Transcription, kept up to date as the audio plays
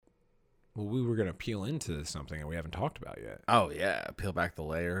Well, we were gonna peel into something that we haven't talked about yet. Oh yeah, peel back the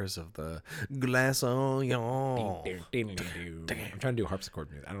layers of the glass onion. I'm trying to do harpsichord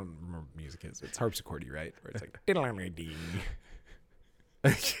music. I don't remember what music is. It's harpsichordy, right? Where it's like I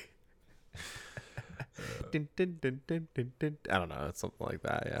don't know. It's something like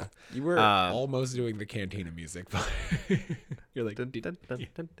that. Yeah. you were almost doing the cantina music, but you're like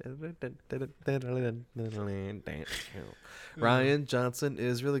Ryan Johnson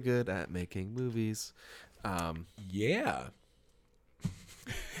is really good at making movies. yeah.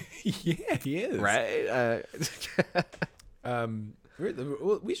 Yeah, he is. Right?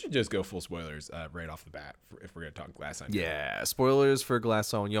 We should just go full spoilers right off the bat if we're gonna talk Glass Onion. Yeah. Spoilers for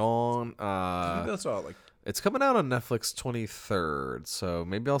Glass Onion. That's all. Like, It's coming out on Netflix 23rd, so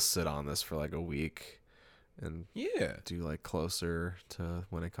maybe I'll sit on this for like a week and yeah, do like closer to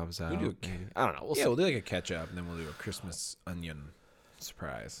when it comes out. do maybe. I don't know. We'll see. we'll do like a catch up, and then we'll do a Christmas onion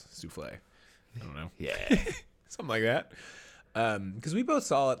surprise souffle. I don't know. Yeah. Something like that. Because we both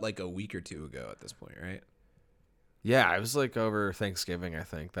saw it like a week or two ago at this point, right? Yeah, it was like over Thanksgiving, I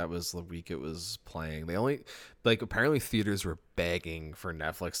think. That was the week it was playing. They only, like, apparently theaters were begging for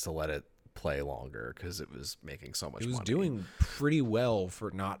Netflix to let it play longer because it was making so much It was money. doing pretty well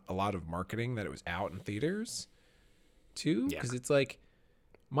for not a lot of marketing that it was out in theaters, too. Yeah. Because it's like,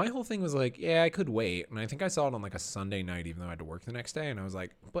 my whole thing was like, yeah, I could wait. And I think I saw it on like a Sunday night, even though I had to work the next day. And I was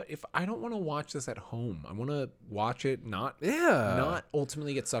like, but if I don't want to watch this at home, I want to watch it not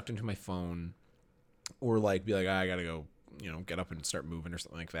ultimately get sucked into my phone or like be like, I got to go, get up and start moving or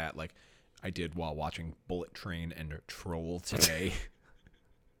something like that. Like I did while watching Bullet Train and Troll today,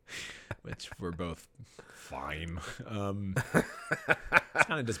 which were both fine. It's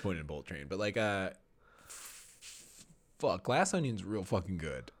kind of disappointed in Bullet Train, but like, fuck, Glass Onion's real fucking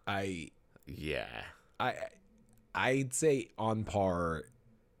good. Yeah. I'd say on par.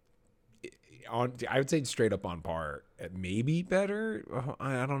 I would say straight up on par. Maybe better.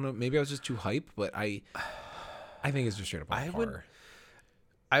 I don't know. Maybe I was just too hype, but I think it's just straight up on par.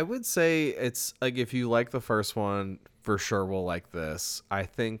 I would say it's like if you like the first one, for sure will like this. I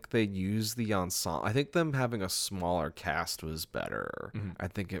think they use the ensemble. I think them having a smaller cast was better. Mm-hmm. I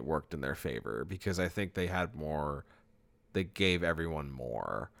think it worked in their favor because I think they had more. They gave everyone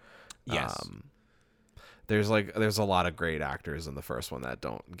more. Yes. There's a lot of great actors in the first one that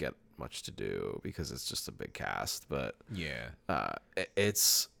don't get much to do because it's just a big cast. But yeah,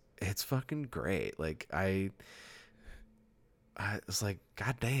 it's fucking great. Like I was like,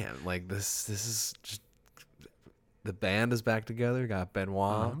 God damn, like this is just, the band is back together. Got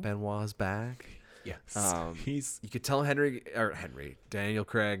Benoit. Benoit's back. Yes. You could tell Daniel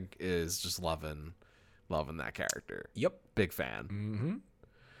Craig is just loving that character. Yep. Big fan. Mm-hmm.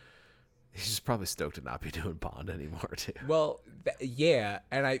 He's just probably stoked to not be doing Bond anymore too. Well, yeah,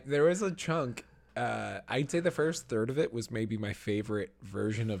 and there was a chunk. I'd say the first third of it was maybe my favorite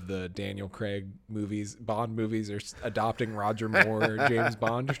version of the Daniel Craig movies. Bond movies are adopting Roger Moore, James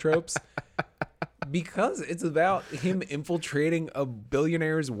Bond tropes. Because it's about him infiltrating a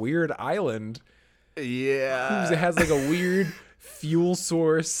billionaire's weird island. Yeah. Who has like a weird fuel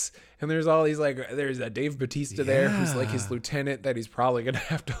source. And there's all these like, there's a Dave Bautista there who's like his lieutenant that he's probably going to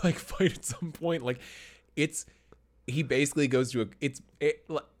have to like fight at some point. Like he basically goes to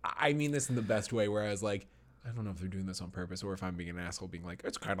I mean this in the best way where I was like, I don't know if they're doing this on purpose or if I'm being an asshole being like,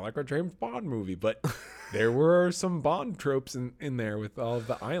 it's kind of like a James Bond movie. But there were some Bond tropes in there with all of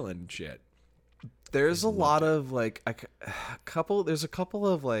the island shit. There's a lot of like there's a couple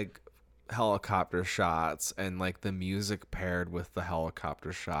of like helicopter shots and like the music paired with the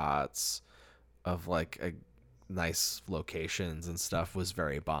helicopter shots of like a nice locations and stuff was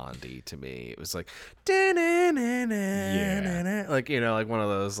very Bondy to me. It was like like like one of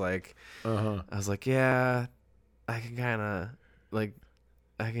those like I was like, yeah, I can kind of like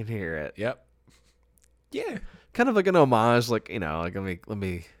I can hear it. Yep. Yeah. Kind of like an homage, like like let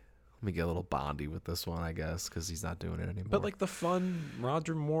me get a little Bondy with this one, I guess, because he's not doing it anymore. But like the fun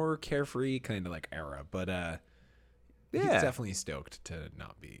Roger Moore carefree kind of like era. But he's definitely stoked to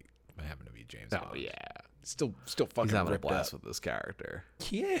not be having to be James Bond. Oh yeah, still fucking he's having a ripped blast up with this character.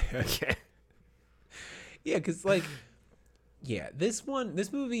 Yeah. Yeah, because like this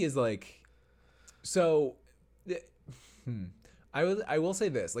movie is like, so I will say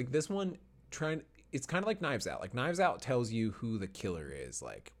this, like this one it's kind of like Knives Out. Like Knives Out tells you who the killer is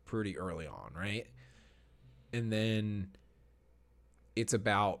like pretty early on, right? And then it's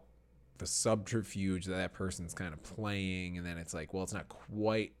about the subterfuge that person's kind of playing, and then it's like, well, it's not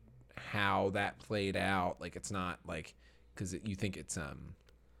quite how that played out. Like it's not like, because you think it's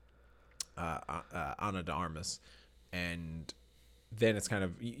Ana de Armas, and then it's kind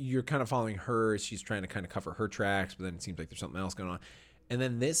of, you're kind of following her. She's trying to kind of cover her tracks, but then it seems like there's something else going on. And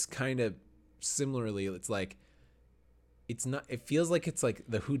then this kind of similarly, it's like, it's not, it feels like it's like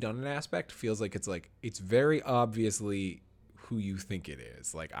the whodunit aspect feels like it's very obviously who you think it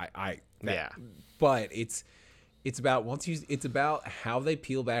is. Like yeah. But it's about it's about how they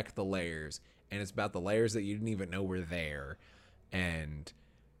peel back the layers, and it's about the layers that you didn't even know were there. And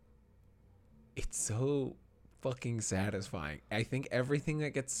it's so fucking satisfying. I think everything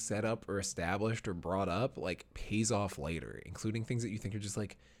that gets set up or established or brought up like pays off later, including things that you think are just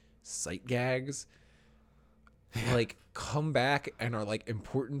like sight gags, like come back and are like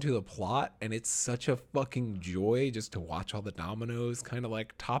important to the plot. And it's such a fucking joy just to watch all the dominoes kind of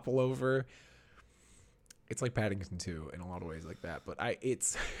like topple over. It's like Paddington 2 in a lot of ways like that, but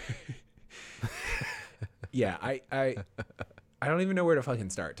it's yeah, I don't even know where to fucking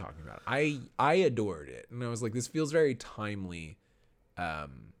start talking about it. I adored it, and I was like, this feels very timely.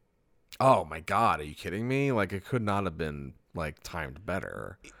 Oh my God, are you kidding me? Like, it could not have been like timed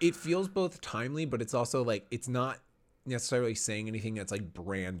better. It feels both timely, but it's also like, it's not necessarily saying anything that's like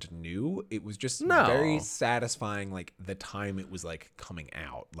brand new. It was just very satisfying, like the time it was like coming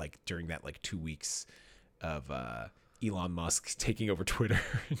out, like during that like 2 weeks of Elon Musk taking over Twitter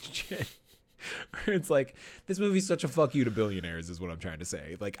and shit. It's like, this movie's such a fuck you to billionaires is what I'm trying to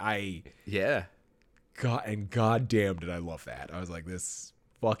say. Like, God damn did I love that. I was like, this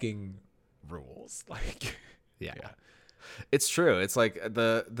fucking rules. Like, yeah. It's true. It's like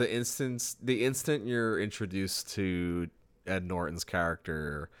the instant you're introduced to Ed Norton's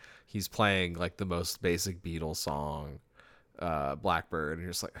character, he's playing like the most basic Beatles song, Blackbird, and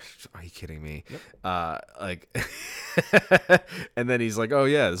you're just like, are you kidding me? Yep. And then he's like, oh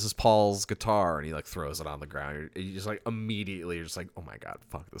yeah, this is Paul's guitar, and he like throws it on the ground. You just like immediately you're just like, oh my God,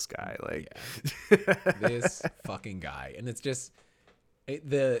 fuck this guy. Like, this fucking guy. And it's just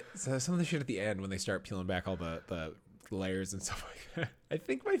some of the shit at the end when they start peeling back all the layers and stuff like that. I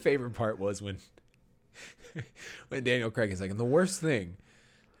think my favorite part was when Daniel Craig is like, and the worst thing,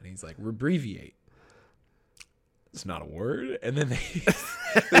 and he's like, abbreviate. It's not a word. And then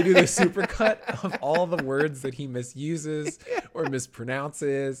they do the supercut of all the words that he misuses or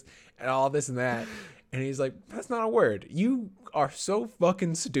mispronounces and all this and that. And he's like, that's not a word. You are so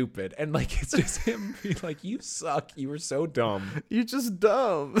fucking stupid. And like, it's just him being like, you suck. You were so dumb. You're just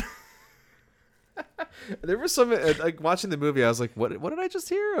dumb. There was some like watching the movie, I was like, what did I just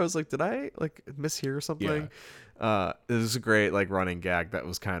hear? I was like, did I like mishear something? Yeah. It was a great like running gag that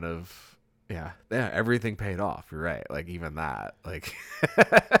was kind of yeah, everything paid off. You're right. Like even that, like,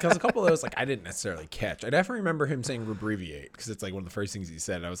 because a couple of those, like, I didn't necessarily catch. I definitely remember him saying abbreviate because it's like one of the first things he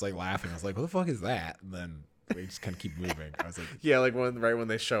said. And I was like laughing. I was like, what the fuck is that? And then we just kind of keep moving. I was like, yeah, like when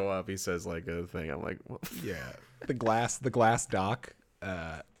they show up, he says like a thing. I'm like, what? Yeah, the glass dock,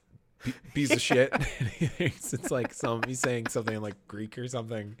 piece of shit. It's like he's saying something in like Greek or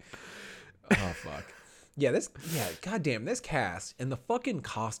something. Oh fuck. Yeah, goddamn, this cast and the fucking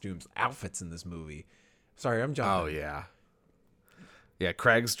costumes, outfits in this movie. Sorry, I'm jumping. Oh, yeah. Yeah,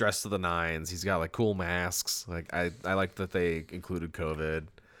 Craig's dressed to the nines. He's got, like, cool masks. Like, I like that they included COVID.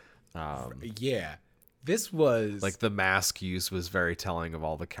 Yeah. This was... like, the mask use was very telling of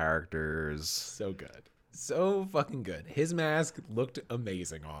all the characters. So good. So fucking good. His mask looked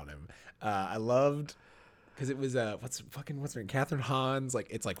amazing on him. I loved... because it was what's her name? Catherine Hahn's, like,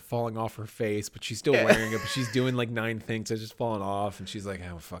 it's like falling off her face, but she's still wearing it, but she's doing like 9 things, so it's just falling off, and she's like,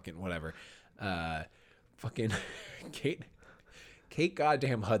 oh fucking whatever. Fucking Kate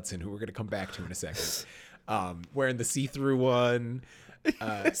goddamn Hudson, who we're gonna come back to in a second, wearing the see-through one.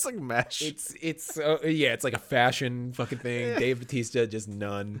 It's like mesh. It's like a fashion fucking thing. Dave Bautista, just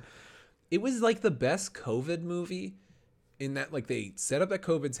none. It was like the best COVID movie. In that, like, they set up that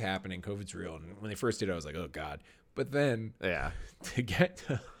COVID's happening, COVID's real, and when they first did it, I was like, oh god. But then, to get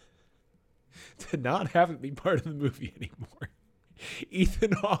to not have it be part of the movie anymore,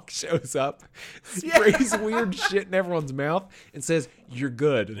 Ethan Hawke shows up, sprays weird shit in everyone's mouth, and says, "You're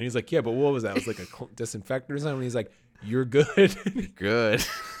good." And he's like, "Yeah, but what was that? It was like a disinfectant or something." And he's like, "You're good." Good.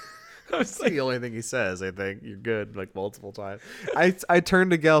 I was like, the only thing he says, I think, "You're good," like multiple times. I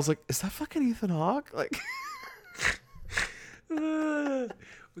turned to Gail, I was like, "Is that fucking Ethan Hawke?" Like.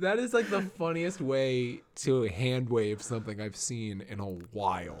 That is like the funniest way to hand wave something I've seen in a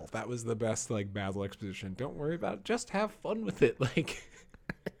while. That was the best like Basil exposition. Don't worry about it, just have fun with it. Like,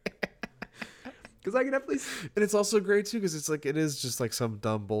 because I can definitely and it's also great too because it's like it is just like some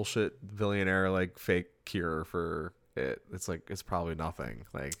dumb bullshit billionaire like fake cure for it. It's like it's probably nothing.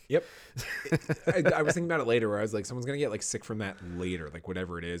 Like, yep. I was thinking about it later where I was like, someone's gonna get like sick from that later, like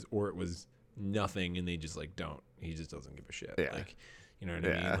whatever it is, or it was nothing, and they just like don't. He just doesn't give a shit. Yeah. Like, you know what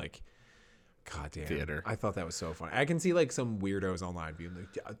I mean? Like, god damn. Theater. I thought that was so funny. I can see like some weirdos online being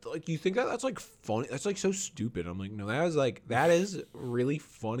like, yeah, like you think that's like funny? That's like so stupid. I'm like, no, that is really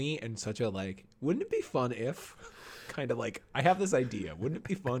funny and such a like. Wouldn't it be fun if? Kind of like, I have this idea. Wouldn't it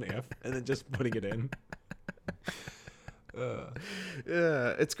be fun if? And then just putting it in.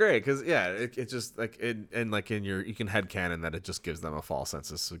 Yeah, it's great because it just like you can headcanon that it just gives them a false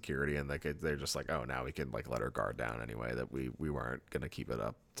sense of security, and like they're just like, oh, now we can like let our guard down anyway, that we weren't gonna keep it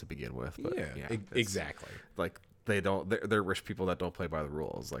up to begin with. But exactly. Like they're rich people that don't play by the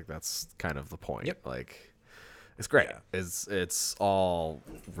rules. Like that's kind of the point. Yep. Like it's great. Yeah. It's all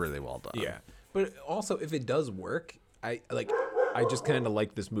really well done. Yeah, but also if it does work, I just kind of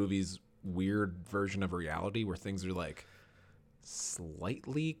like this movie's weird version of reality where things are like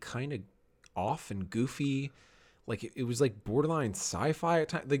slightly kind of off and goofy. Like it was like borderline sci-fi at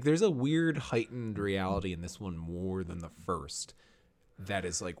times. Like there's a weird heightened reality in this one more than the first that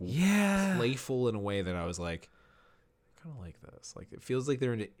is like playful in a way that I was like, I kind of like this. Like it feels like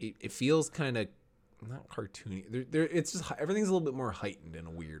they're in it feels kind of not cartoony. It's just everything's a little bit more heightened in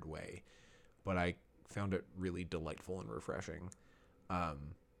a weird way, but I found it really delightful and refreshing.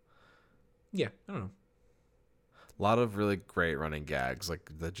 Yeah, I don't know. A lot of really great running gags,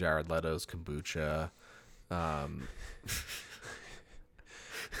 like the Jared Leto's kombucha.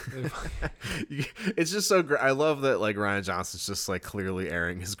 It's just so great. I love that like Rian Johnson's just like clearly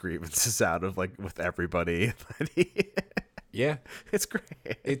airing his grievances out of like with everybody. Yeah, it's great.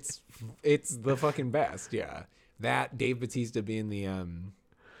 It's the fucking best. Yeah, that Dave Bautista being the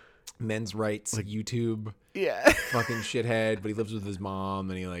men's rights like, YouTube fucking shithead, but he lives with his mom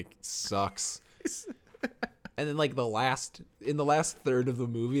and he like sucks. And then like in the last third of the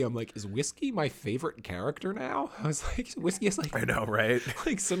movie, I'm like, is Whiskey my favorite character now? I was like, Whiskey is like, I know, right?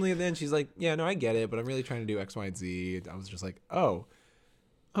 Like suddenly then she's like, yeah, no, I get it, but I'm really trying to do X, Y, and Z. I was just like, oh,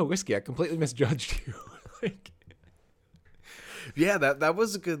 Whiskey, I completely misjudged you. Like, yeah, that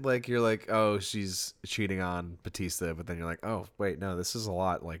was a good, like, you're like, oh, she's cheating on Batista, but then you're like, oh, wait, no, this is a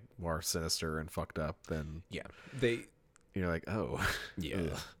lot like more sinister and fucked up than you're like, oh,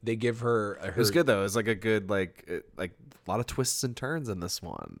 yeah. They give her. It was good though. It was like a good like a lot of twists and turns in this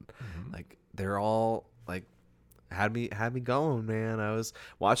one. Mm-hmm. Like they're all like had me going, man. I was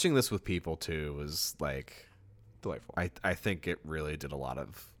watching this with people too. It was like delightful. I think it really did a lot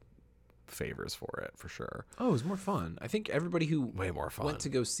of favors for it for sure. Oh, it was more fun. I think everybody who way more fun went to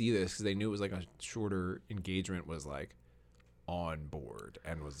go see this because they knew it was like a shorter engagement was like on board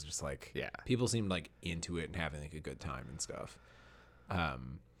and was just like, yeah, people seemed like into it and having like a good time and stuff.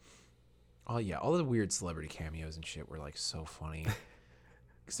 Oh yeah, all the weird celebrity cameos and shit were like so funny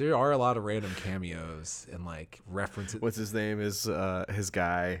because there are a lot of random cameos and like references. What's his name is his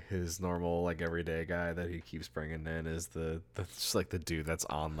guy, his normal like everyday guy that he keeps bringing in is the just like the dude that's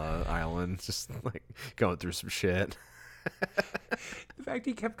on the island just like going through some shit. The fact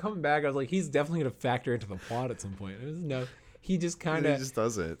he kept coming back, I was like, he's definitely gonna factor into the plot at some point. It was no. He just kind of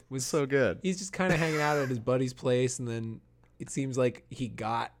does it. Was so good. He's just kind of hanging out at his buddy's place, and then it seems like he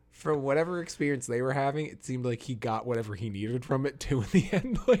got from whatever experience they were having. It seemed like he got whatever he needed from it too. In the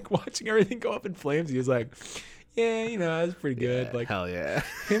end, like watching everything go up in flames, he was like, "Yeah, you know, that was pretty good." Yeah, like, hell yeah.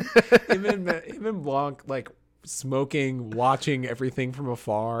 him and Blanc like smoking, watching everything from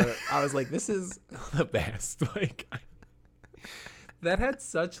afar. I was like, "This is the best." Like that had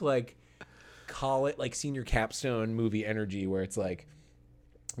such like. Call it like senior capstone movie energy where it's like,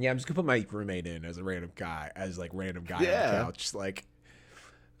 yeah, I'm just gonna put my roommate in as a random guy on the couch. Like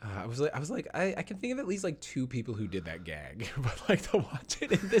I was like I can think of at least like two people who did that gag, but like to watch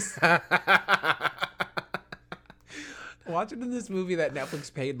it in this movie that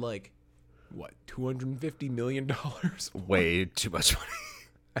Netflix paid like what $250 million, way too much money.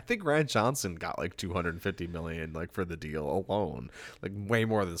 I think Rian Johnson got like $250 million like for the deal alone, like way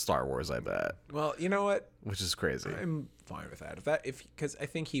more than Star Wars, I bet. Well, you know what? Which is crazy. I'm fine with that. Because I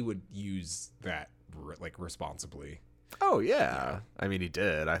think he would use that like responsibly. Oh yeah. I mean, he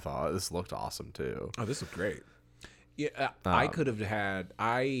did. I thought this looked awesome too. Oh, this looked great. Yeah, I could have had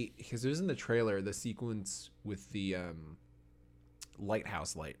because it was in the trailer, the sequence with the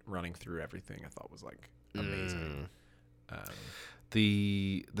lighthouse light running through everything. I thought was like amazing.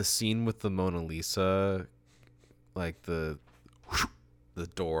 The scene with the Mona Lisa, like the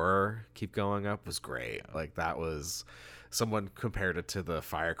door keep going up was great. Yeah. Like that was, someone compared it to the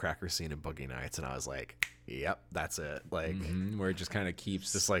firecracker scene in Boogie Nights, and I was like, yep, that's it. Like where it just kind of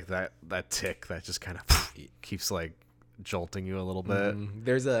keeps just like that tick that just kind of keeps like jolting you a little bit.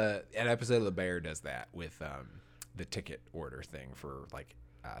 There's an episode of The Bear does that with the ticket order thing for like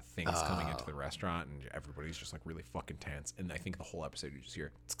things coming into the restaurant, and everybody's just like really fucking tense. And I think the whole episode you just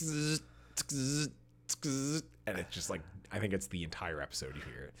hear, and it's just like, I think it's the entire episode you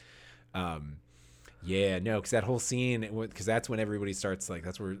hear it. Yeah, no, because that whole scene, because that's when everybody starts like,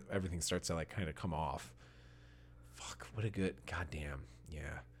 that's where everything starts to like kind of come off. Fuck, what a good, goddamn,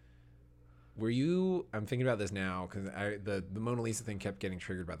 yeah. Were you? I'm thinking about this now because the Mona Lisa thing kept getting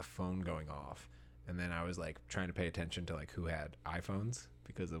triggered by the phone going off, and then I was like trying to pay attention to like who had iPhones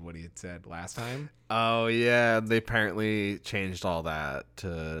because of what he had said last time. Oh yeah, they apparently changed all that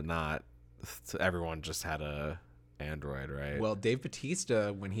to not. To everyone just had a Android, right? Well, Dave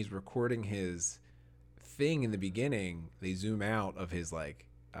Bautista, when he's recording his thing in the beginning, they zoom out of his like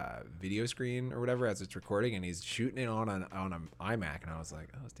video screen or whatever as it's recording, and he's shooting it on an iMac, and I was like,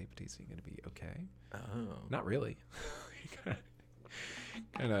 oh, is Dave Bautista gonna be okay? Oh, not really.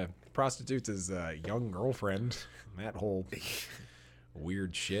 Kind of prostitutes his young girlfriend, that whole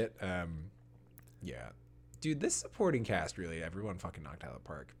weird shit. Yeah, dude, this supporting cast, really, everyone fucking knocked out of the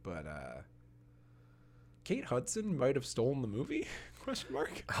park. But Kate Hudson might have stolen the movie? Question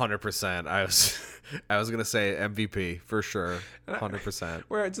mark. 100%. I was gonna say MVP for sure. 100%.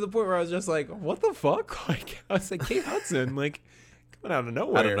 Where to the point where I was just like, what the fuck? Like, I was like, Kate Hudson, like, coming out of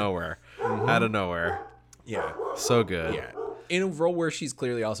nowhere. Out of nowhere. Mm-hmm. Out of nowhere. Yeah. So good. Yeah. In a role where she's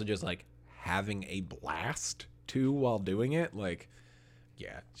clearly also just like having a blast too while doing it. Like,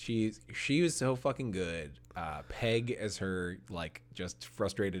 yeah, she was so fucking good. Peg as her like just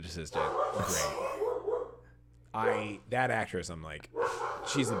frustrated assistant, great. That actress, I'm like,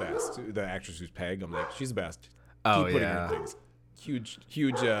 she's the best. The actress who's Peg, I'm like, she's the best. Oh, keep putting her in things.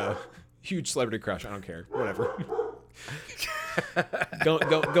 Huge celebrity crush. I don't care. Whatever.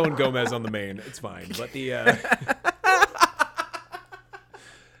 Going Gomez on the main. It's fine.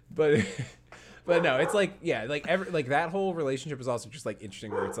 But but no, it's like, yeah, like like that whole relationship is also just like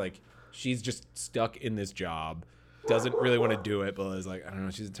interesting, where it's like she's just stuck in this job, doesn't really want to do it, but is like, I don't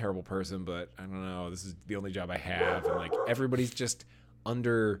know, she's a terrible person, but I don't know, this is the only job I have, and like everybody's just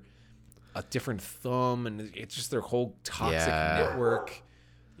under a different thumb, and it's just their whole toxic network.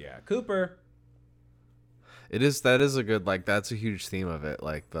 Yeah, Cooper. That is a good, like, that's a huge theme of it,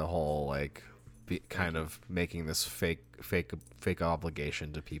 like the whole like kind of making this fake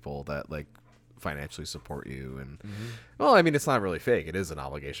obligation to people that like financially support you, and well, I mean, it's not really fake, it is an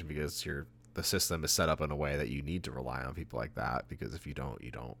obligation because the system is set up in a way that you need to rely on people like that, because if you don't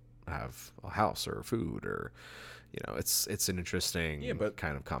have a house or food, or it's an interesting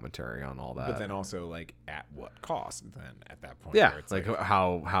kind of commentary on all that. But then also, like, at what cost then at that point? Yeah, it's like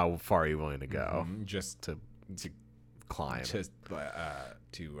how far are you willing to go just to climb,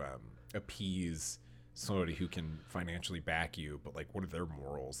 to appease somebody who can financially back you, but like, what are their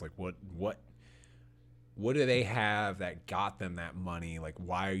morals? Like, what do they have that got them that money? Like,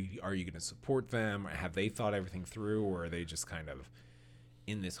 why are you going to support them? Have they thought everything through, or are they just kind of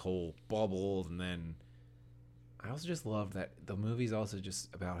in this whole bubble? And then I also just love that the movie's also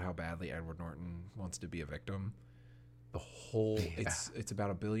just about how badly Edward Norton wants to be a victim. The whole it's about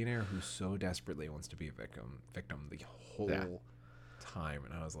a billionaire who so desperately wants to be a victim the whole time,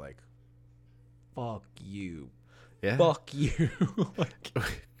 and I was like, fuck you. Yeah. Fuck you. Like,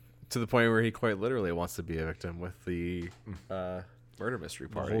 to the point where he quite literally wants to be a victim with the murder mystery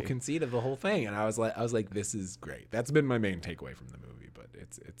party. The whole conceit of the whole thing, and I was like, this is great. That's been my main takeaway from the movie, but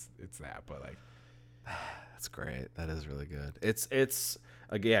it's that. But like, that's great. That is really good. It's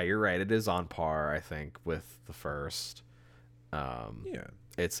yeah, you're right. It is on par, I think, with the first. Yeah.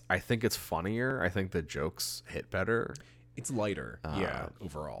 I think it's funnier. I think the jokes hit better. It's lighter.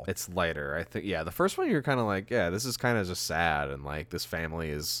 Overall. It's lighter. I think, the first one you're kind of like, yeah, this is kind of just sad, and like this family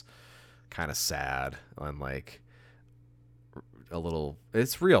is kind of sad, and like a little,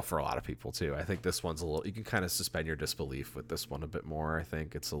 it's real for a lot of people too. I think this one's a little, you can kind of suspend your disbelief with this one a bit more. I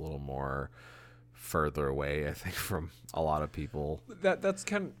think it's a little more further away, I think, from a lot of people. That's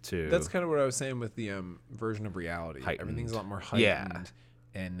kind of what I was saying with the version of reality. Heightened. Everything's a lot more heightened,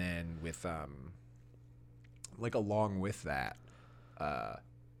 and then with like, along with that,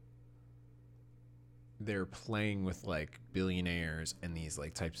 they're playing with like billionaires and these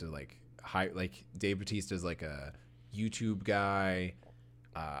like types of like high, like Dave Bautista's like a YouTube guy,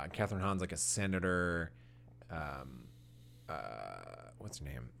 Catherine Hahn's like a senator, what's her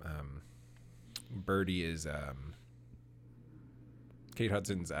name? Birdie is Kate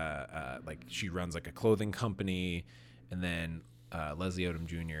Hudson's like, she runs like a clothing company, and then Leslie Odom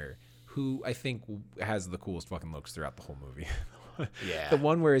Jr., who I think has the coolest fucking looks throughout the whole movie. Yeah. The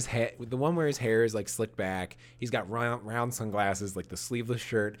one where his hair is like slicked back. He's got round sunglasses, like the sleeveless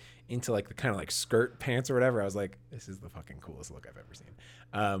shirt into like the kind of like skirt pants or whatever. I was like, this is the fucking coolest look I've ever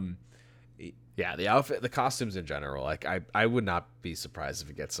seen. Yeah, the outfit, the costumes in general, like I would not be surprised if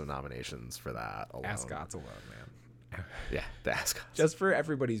it gets some nominations for that alone. Ascots alone, man. Yeah, the ascots. Just for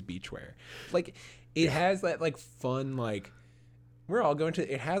everybody's beachwear. Like it has that like fun like we're all going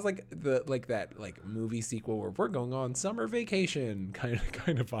to it has like the like that like movie sequel where we're going on summer vacation kind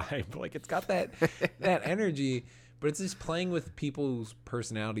of vibe. Like it's got that that energy, but it's just playing with people's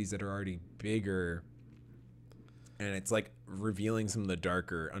personalities that are already bigger, and it's like revealing some of the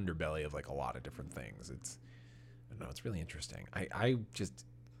darker underbelly of like a lot of different things. I don't know, it's really interesting.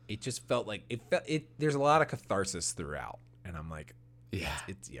 It just felt like there's a lot of catharsis throughout, and I'm like, Yeah.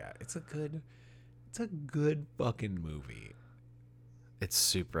 it's a good fucking movie. It's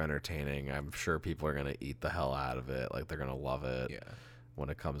super entertaining. I'm sure people are gonna eat the hell out of it. Like they're gonna love it when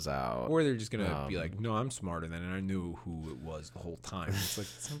it comes out. Or they're just gonna be like, no, I'm smarter than it, and I knew who it was the whole time. It's like,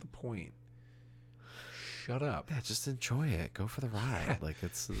 that's not the point. Shut up. Yeah, just enjoy it. Go for the ride. Like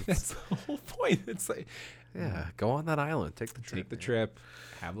it's That's the whole point. It's like, yeah, go on that island. Take the trip. take the trip,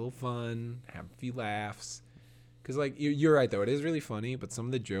 have a little fun, have a few laughs. Because like you're right though, it is really funny, but some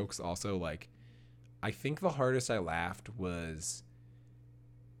of the jokes also like, I think the hardest I laughed was,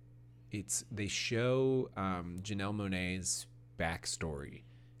 they show Janelle Monáe's backstory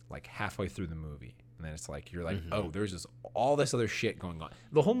like halfway through the movie, and then it's like you're like, oh, there's just all this other shit going on.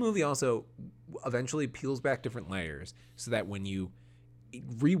 The whole movie also eventually peels back different layers so that when you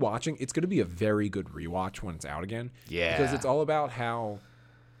rewatching, it's going to be a very good rewatch when it's out again. Yeah, because it's all about how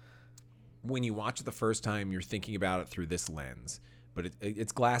when you watch it the first time, you're thinking about it through this lens. But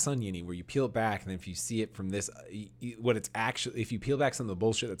it's glass oniony where you peel it back, and then if you see it from this, what it's actually, if you peel back some of the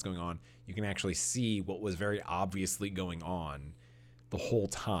bullshit that's going on, you can actually see what was very obviously going on the whole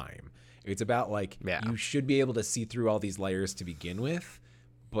time. It's about like, you should be able to see through all these layers to begin with,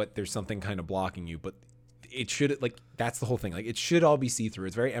 but there's something kind of blocking you. But it should, like, that's the whole thing. Like, it should all be see-through.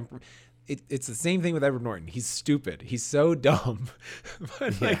 It's very, it's the same thing with Edward Norton. He's stupid. He's so dumb.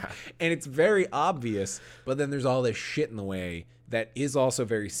 But like, and it's very obvious, but then there's all this shit in the way that is also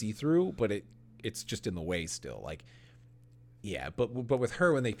very see-through, but it's just in the way still. Like, yeah, but with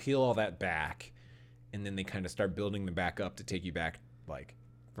her, when they peel all that back, and then they kind of start building them back up to take you back, like,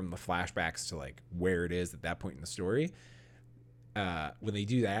 from the flashbacks to like where it is at that point in the story. When they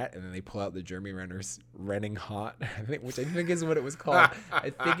do that, and then they pull out the Jeremy Renner's Renning Hot, which I think is what it was called. I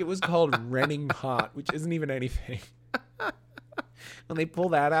think it was called Renning Hot, which isn't even anything. When they pull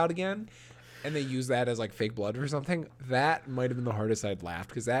that out again, and they use that as like fake blood or something, that might have been the hardest I'd laughed,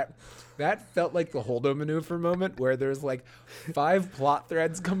 because that felt like the Holdo maneuver moment where there's like 5 plot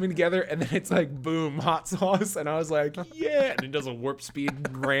threads coming together, and then it's like boom, hot sauce, and I was like, yeah, and it does a warp speed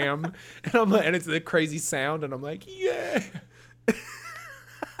ram, and I'm like, and it's the crazy sound, and I'm like, yeah.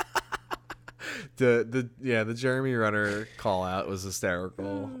 the Jeremy Renner call out was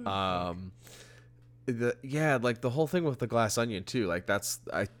hysterical. Like the whole thing with the glass onion too, like that's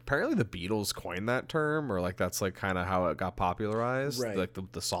apparently the Beatles coined that term, or like that's like kind of how it got popularized, right. Like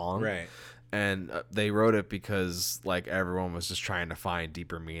the song, right? And they wrote it because like everyone was just trying to find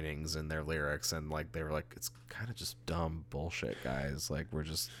deeper meanings in their lyrics, and like they were like, it's kind of just dumb bullshit, guys, like we're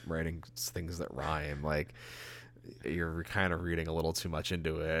just writing things that rhyme, like you're kind of reading a little too much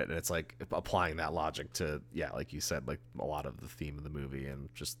into it, and it's like applying that logic to, like you said, like a lot of the theme of the movie, and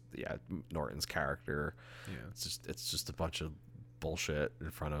just Norton's character. It's just a bunch of bullshit in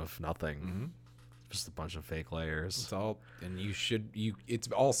front of nothing. Just a bunch of fake layers. It's all, and it's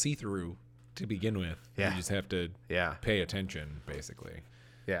all see-through to begin with. You just have to pay attention, basically.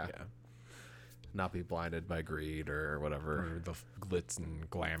 Not be blinded by greed or whatever, or the glitz and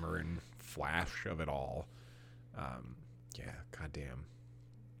glamour and flash of it all. Goddamn.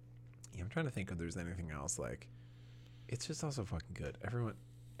 I'm trying to think if there's anything else. Like, it's just also fucking good. Everyone,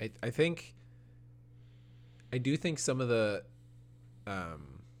 I do think some of the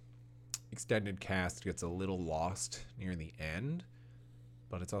extended cast gets a little lost near the end,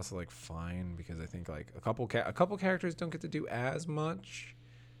 but it's also like fine, because I think like a couple characters don't get to do as much.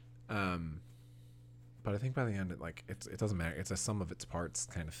 But I think by the end, it doesn't matter. It's a sum of its parts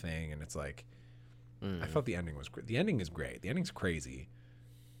kind of thing, and it's like, I felt the ending was great. The ending is great. The ending's crazy,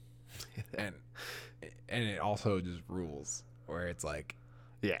 and it also just rules. Where it's like,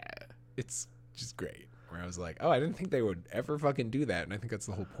 it's just great. Where I was like, oh, I didn't think they would ever fucking do that, and I think that's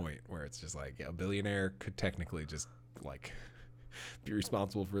the whole point. Where it's just like, a billionaire could technically just like be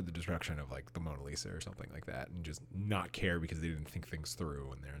responsible for the destruction of like the Mona Lisa or something like that, and just not care because they didn't think things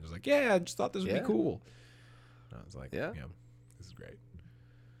through, and they're just like, I just thought this would be cool. And I was like, this is great.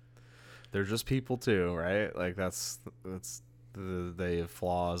 They're just people too, right? Like they have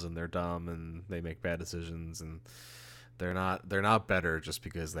flaws and they're dumb and they make bad decisions, and they're not better just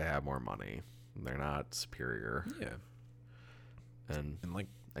because they have more money. They're not superior. Yeah. And like,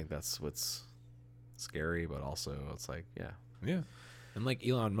 I think that's what's scary, but also it's like, yeah. And like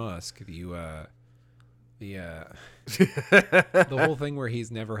Elon Musk, the whole thing where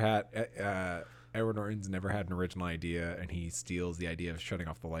he's never had Edward Norton's never had an original idea, and he steals the idea of shutting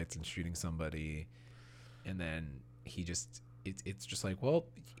off the lights and shooting somebody, and then he just it's just like, well,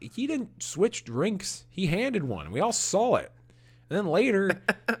 he didn't switch drinks, he handed one, we all saw it, and then later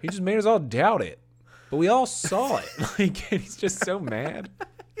he just made us all doubt it, but we all saw it. Like, he's just so mad.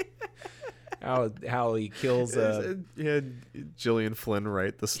 How he kills Gillian Flynn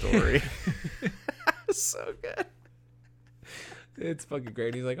write the story. So good. It's fucking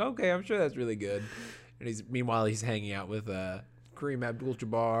great. He's like, okay, I'm sure that's really good. And meanwhile he's hanging out with Kareem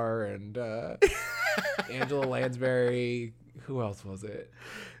Abdul-Jabbar and Angela Lansbury. Who else was it?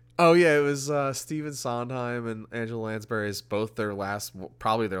 Oh yeah, it was Stephen Sondheim and Angela Lansbury's probably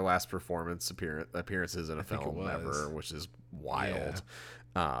their last performance appearances in a film ever, which is wild.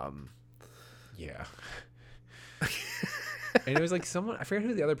 Yeah. And it was like someone, I forget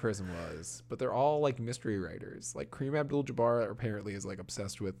who the other person was, but they're all like mystery writers. Like Kareem Abdul-Jabbar apparently is like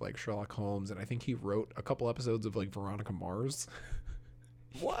obsessed with like Sherlock Holmes, and I think he wrote a couple episodes of like Veronica Mars.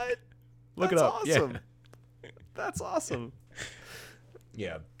 What? Look it up. Awesome. Yeah. That's awesome.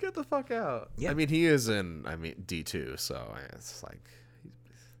 Yeah. Get the fuck out. Yeah. I mean, he is in D2, so it's like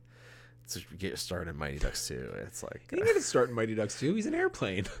to get started in Mighty Ducks 2. It's like He didn't get to start in Mighty Ducks 2. He's an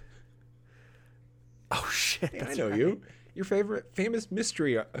airplane. Oh shit! Yeah, I know you. Your favorite famous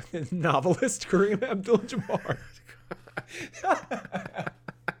mystery novelist, Kareem Abdul-Jabbar.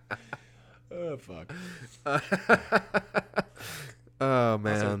 Oh fuck. Oh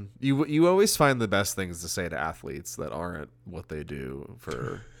man, Also, you always find the best things to say to athletes that aren't what they do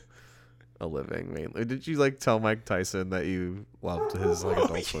for a living. Mainly, did you like tell Mike Tyson that you loved his like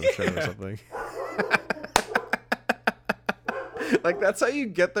Adult Swim show or something? Like, that's how you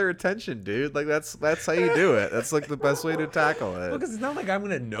get their attention, dude. Like, that's how you do it. That's like the best way to tackle it. Well, because it's not like I'm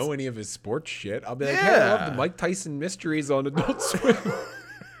gonna know any of his sports shit. I'll be like, hey, I love the Mike Tyson mysteries on Adult Swim.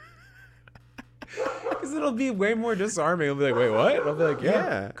 Because it'll be way more disarming. I'll be like, wait, what? I'll be like,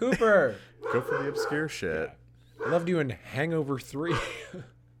 yeah. Cooper. Go for the obscure shit. Yeah. I loved you in Hangover 3.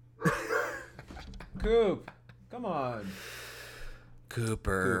 Coop, come on.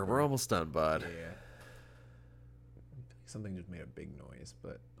 Cooper, we're almost done, bud. Yeah. Something just made a big noise,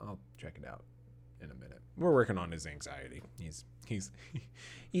 but I'll check it out in a minute. We're working on his anxiety.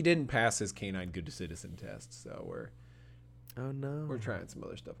 He didn't pass his canine good citizen test, so we're trying some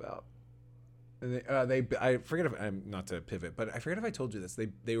other stuff out. And I forget if I'm not to pivot, but I forget if I told you this.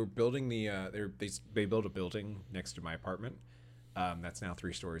 They were building they built a building next to my apartment. That's now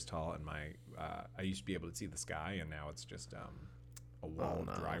 3 stories tall, and I used to be able to see the sky, and now it's just a wall of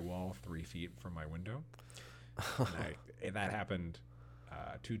drywall 3 feet from my window. And that happened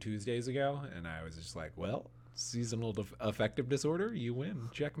 2 Tuesdays ago, and I was just like, well, seasonal affective disorder, you win,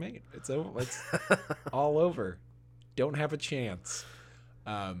 checkmate. It's over. It's all over. Don't have a chance.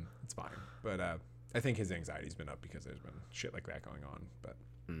 It's fine, but I think his anxiety's been up because there's been shit like that going on. But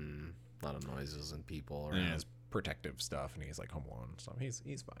a lot of noises and people and around. his protective stuff, and he's like home alone and stuff. He's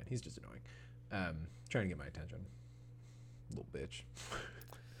fine. He's just annoying. Trying to get my attention, little bitch.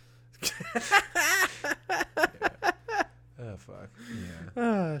 Yeah. Oh fuck. Yeah.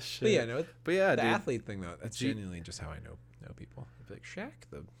 Oh shit. But yeah, no. But yeah, the dude. athlete thing though, that's genuinely just how I know people. I'd be like, Shaq,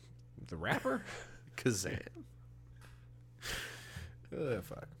 the rapper. Kazan. Oh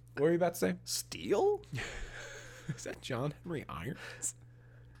fuck. What were you about to say? Steel? Is that John Henry Irons?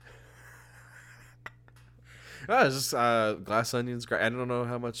 Oh, it's just Glass Onion's great. I don't know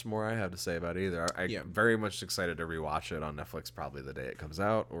how much more I have to say about it either. I'm very much excited to rewatch it on Netflix probably the day it comes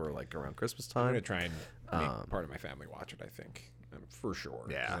out or like around Christmas time. I'm gonna try and make part of my family watch it. I think for sure.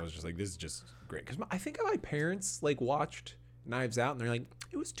 Yeah. I was just like, this is just great because I think my parents like watched Knives Out and they're like,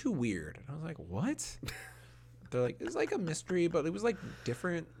 it was too weird, and I was like, what? They're like, it's like a mystery, but it was like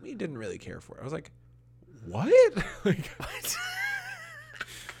different. We didn't really care for it. I was like, what? Like, what?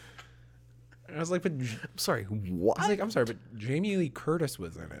 And I was like, but I'm sorry, what? I was like, I'm sorry, but Jamie Lee Curtis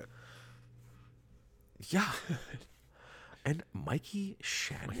was in it. Yeah. And Mikey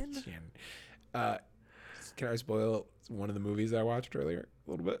Shannon? Can I spoil one of the movies I watched earlier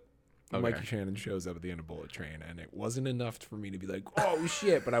a little bit? Okay. Mikey Shannon shows up at the end of Bullet Train, and it wasn't enough for me to be like, oh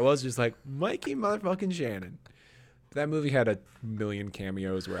shit, but I was just like, Mikey motherfucking Shannon. That movie had a million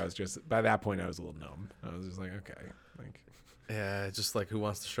cameos where I was just, by that point I was a little numb. I was just like, okay, like Yeah, just like Who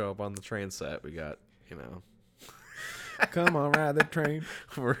Wants to Show Up on the Train set. We got, Come on, ride the train.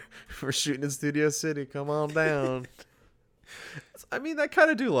 we're shooting in Studio City. Come on down. I mean, I kind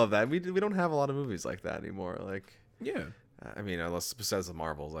of do love that. We don't have a lot of movies like that anymore. Like, Yeah. I mean, unless besides the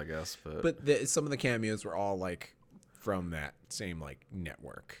Marvels, I guess. But some of the cameos were all like from that same like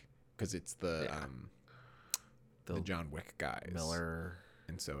network because it's the John Wick guys, Miller,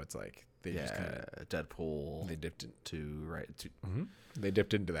 and so it's like they just kind of Deadpool. they dipped into they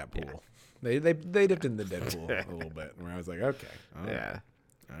dipped into that pool. They dipped in the Deadpool a little bit, where I was like, okay, all right.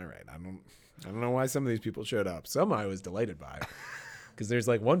 I don't know why some of these people showed up. Some I was delighted by. Because there's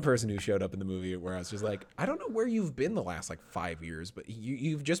like one person who showed up in the movie where I was just like, I don't know where you've been the last like 5 years, but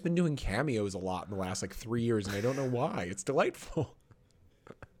you've just been doing cameos a lot in the last like 3 years, and I don't know why. It's delightful.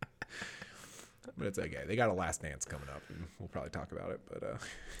 But it's okay. They got a Last Dance coming up, and we'll probably talk about it. But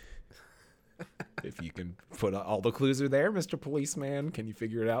if you can put all the clues are there, Mr. Policeman, can you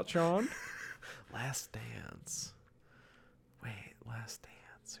figure it out, Sean? Last Dance. Wait, Last Dance.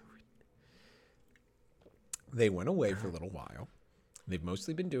 They went away for a little while. They've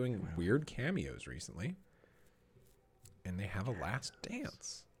mostly been doing weird cameos recently, and they have a Last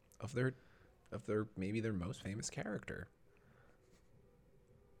Dance of their maybe their most famous character.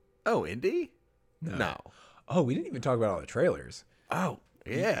 Oh, Indy? No. Oh, we didn't even talk about all the trailers. Oh,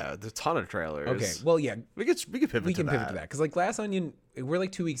 yeah, there's a ton of trailers. Okay, well, yeah, we can pivot to that because like Glass Onion, we're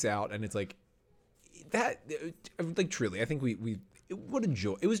like 2 weeks out, and it's like that. Like truly, I think we what a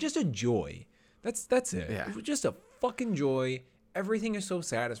joy. It was just a joy. That's it. Yeah. It was just a fucking joy. Everything is so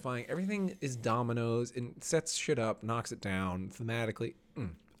satisfying. Everything is dominoes and sets shit up, knocks it down thematically.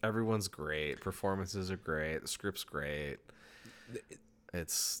 Everyone's great. Performances are great. The script's great.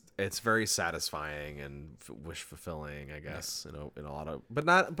 It's very satisfying and wish fulfilling, I guess. Yeah. In a lot of, but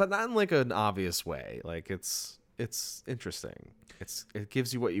not in like an obvious way. Like it's interesting. It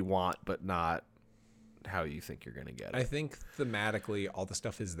gives you what you want, but not how you think you're gonna get it. I think thematically, all the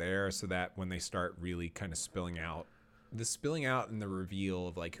stuff is there so that when they start really kind of spilling out and the reveal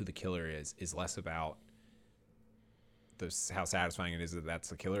of like who the killer is less about how satisfying it is that that's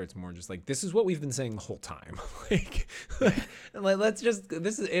the killer. It's more just like, this is what we've been saying the whole time. It's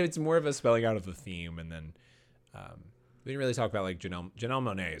more of a spelling out of the theme. And then we didn't really talk about like Janelle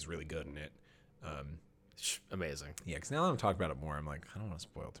Monáe is really good in it. Amazing. Yeah, because now that I'm talking about it more, I'm like, I don't want to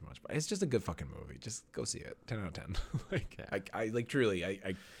spoil too much, but it's just a good fucking movie. Just go see it. 10 out of 10. I like truly,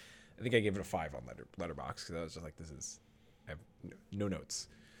 I think I gave it a 5 on Letterboxd because I was just like, I have no notes.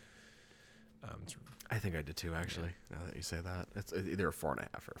 I think I did too, actually. Now that you say that, it's either a 4.5 or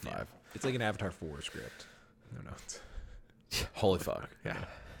a 5. Yeah. It's like an Avatar 4 script. No notes. Holy fuck! Yeah,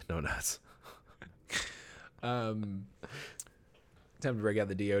 no notes. Time to break out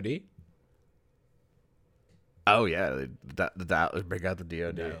the DoD. Oh yeah, the break out the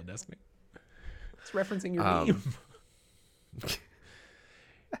DoD. No, that's me. It's referencing your meme.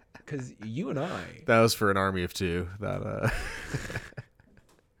 Because you and I. That was for an army of two. That.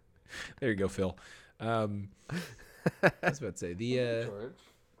 There you go, Phil. I was about to say George.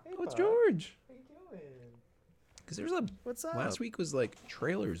 Hey, it's George. How you doing? Because there's a What's up? last week was like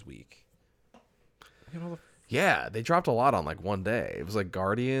trailers week. Yeah, they dropped a lot on like one day. It was like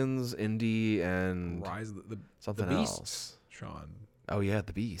Guardians, Indy, and Rise of something the Beasts, else. Sean. Oh yeah,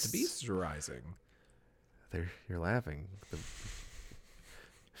 the Beasts. The Beasts are rising. You're laughing. The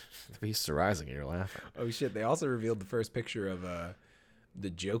Beasts are rising, and you're laughing. Oh shit! They also revealed the first picture of the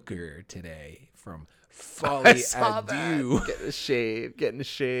Joker today from Folly Adieu. Getting a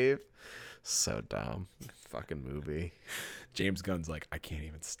shave. So dumb. Fucking movie. James Gunn's like, I can't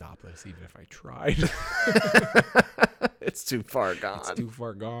even stop this, even if I tried. It's too far gone. It's too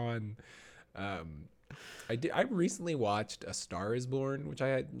far gone. I recently watched A Star Is Born, which I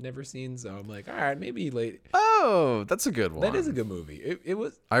had never seen, so I'm like, all right, maybe late. Oh, that's a good one. That is a good movie. It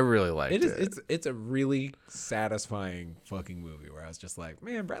was. I really liked it. It's a really satisfying fucking movie where I was just like,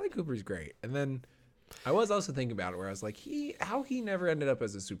 man, Bradley Cooper's great. And then I was also thinking about it where I was like, how he never ended up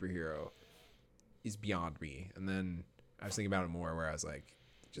as a superhero is beyond me. And then I was thinking about it more where I was like,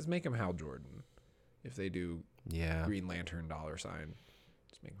 just make him Hal Jordan. If they do Green Lantern $, just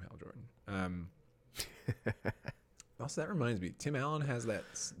make him Hal Jordan. Also, that reminds me, Tim Allen has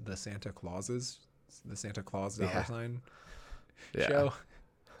the Santa Claus $sign show.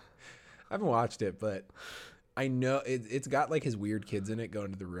 I haven't watched it, but I know it's got like his weird kids in it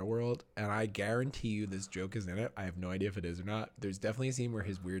going to the real world, and I guarantee you this joke is in it. I have no idea if it is or not. There's definitely a scene where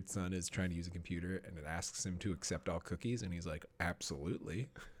his weird son is trying to use a computer, and it asks him to accept all cookies, and he's like, absolutely.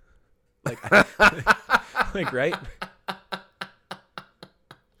 Like right?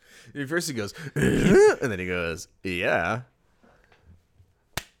 First he goes, and then he goes, yeah.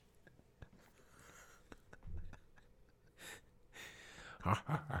 What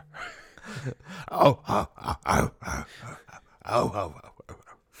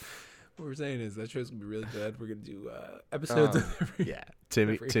we're saying is that show's gonna be really good. We're gonna do episodes of every. Yeah,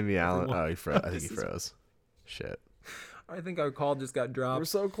 Timmy Allen. everyone. Oh, he froze. I think he froze. Shit. I think our call just got dropped. We're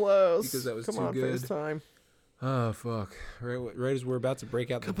so close. Because that was Come too on, good. FaceTime. Oh fuck! Right as we're about to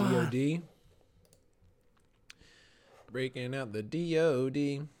break out the DOD. Breaking out the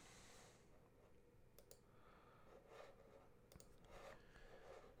DOD.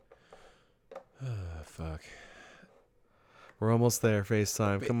 Oh fuck! We're almost there.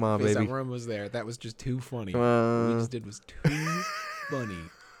 FaceTime. Come on, baby. We're almost there. That was just too funny. Come What on. we just did was too funny.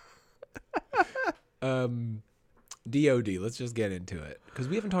 DOD. Let's just get into it because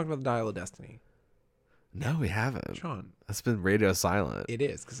we haven't talked about the Dial of Destiny. No, we haven't. Sean, That's been radio silent. it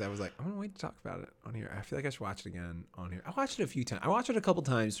is because I was like, I'm gonna wait to talk about it on here. I feel like I should watch it again on here. I watched it a few times. I watched it a couple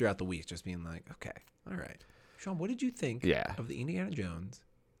times throughout the week, just being like, okay, all right. Sean, what did you think Yeah. of the Indiana Jones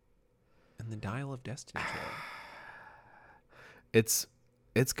and the Dial of Destiny trailer? It's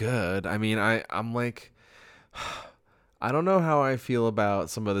good. I mean, I'm like, I don't know how I feel about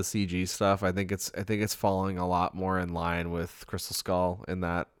some of the CG stuff. I think it's falling a lot more in line with Crystal Skull in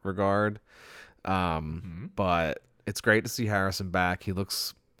that regard. But it's great to see Harrison back. He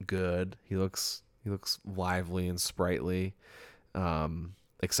looks good. He looks lively and sprightly.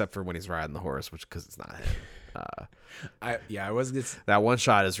 Except for when he's riding the horse, which because it's not him. I was just That one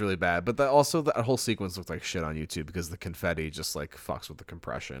shot is really bad, but that whole sequence looked like shit on YouTube because the confetti just like fucks with the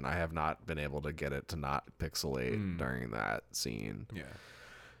compression. I have not been able to get it to not pixelate during that scene. yeah.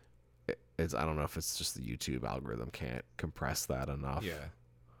 I don't know if it's just the YouTube algorithm can't compress that enough. Yeah.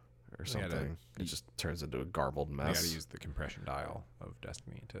 Or They gotta- something. It just turns into a garbled I gotta mess. use the compression dial of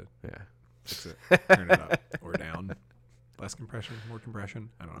Destiny to Yeah. fix it. Turn it up or down. Less compression, more compression.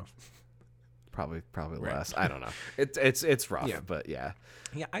 I don't know. Probably Right. less. I don't know. It's rough, Yeah. but yeah.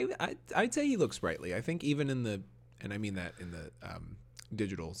 Yeah, I'd say he looks sprightly. I think even in the, and I mean that in the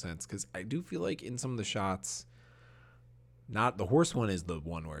digital sense, because I do feel like in some of the shots, not the horse one is the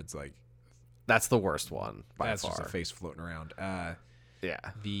one where it's like That's the worst one by that's far. just a face floating around. Yeah.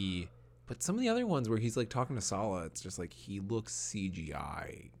 But some of the other ones where he's like talking to Sala, it's just like he looks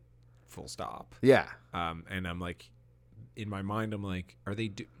CGI, full stop. Yeah. And I'm like, in my mind, I'm like, are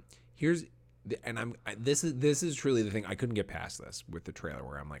they here's. And this is truly the thing. I couldn't get past this with the trailer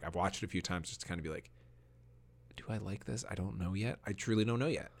where I'm like, I've watched it a few times just to kind of be like, do I like this? I don't know yet. I truly don't know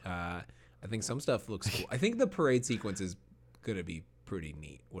yet. I think some stuff looks cool. I think the parade sequence is gonna be pretty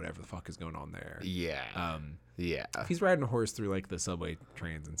neat. Whatever the fuck is going on there. Yeah. Yeah. If he's riding a horse through like the subway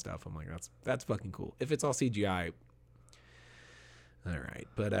trains and stuff, I'm like, that's fucking cool. If it's all CGI, all right.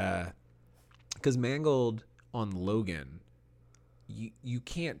 But because Mangold on Logan. You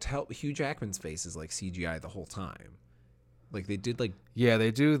can't tell. Hugh Jackman's face is like CGI the whole time. Like they did like Yeah,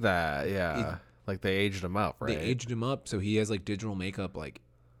 they do that. Yeah. Like they aged him up, right? they aged him up so he has like digital makeup like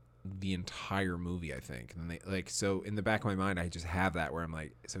the entire movie, I think. And they like so in the back of my mind I just have that where I'm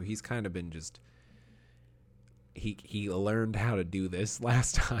like, so he's kind of been just he learned how to do this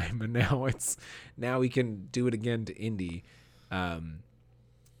last time and now he can do it again to Indy.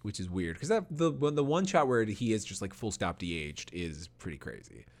 Which is weird because the one shot where he is just like full stop de-aged is pretty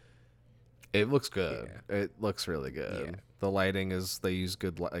crazy. It looks good. Yeah. It looks really good. Yeah. The lighting is they use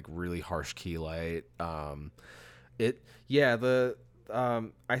good like really harsh key light. I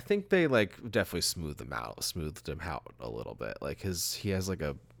think they like definitely smoothed him out a little bit. Like he has like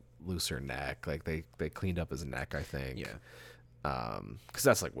a looser neck. Like they cleaned up his neck, I think. Yeah. Because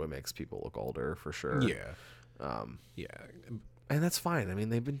that's like what makes people look older for sure. Yeah. Yeah. And that's fine. I mean,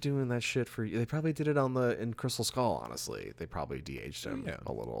 they've been doing that shit they probably did it in Crystal Skull, honestly. They probably de-aged him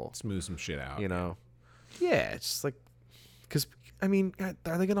a little. Smooth some shit out. You know? Yeah, it's just like, because, I mean,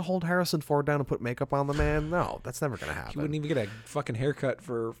 are they going to hold Harrison Ford down and put makeup on the man? No, that's never going to happen. He wouldn't even get a fucking haircut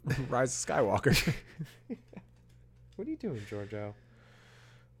for Rise of Skywalker. What are you doing, Giorgio?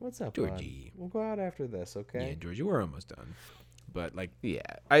 What's up, Georgie? bud? We'll go out after this, okay? Yeah, Georgie, we're almost done. But like, yeah,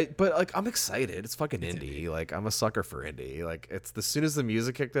 I'm excited. It's fucking indie. Like I'm a sucker for indie. Like it's as soon as the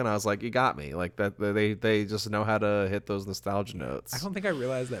music kicked in, I was like, you got me. Like that they just know how to hit those nostalgia notes. I don't think I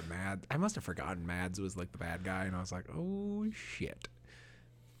realized that I must have forgotten Mads was like the bad guy, and I was like, oh shit.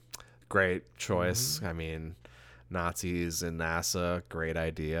 Great choice. I mean, Nazis and NASA, great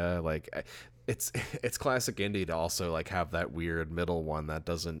idea. Like it's classic indie to also like have that weird middle one that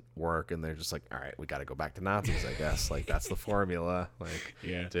doesn't work, and they're just like, all right, we got to go back to Nazis, I guess. Like that's the formula. Like,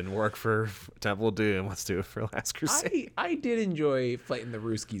 Yeah. didn't work for Temple of Doom. Let's do it for Last Crusade. I did enjoy fighting the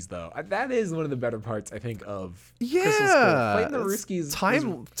Ruskies though. That is one of the better parts I think of. Yeah, Crystal Skull. Fighting the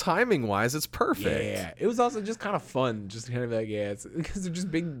Ruskies. Timing wise, it's perfect. Yeah, it was also just kind of fun, just kind of like it's because they're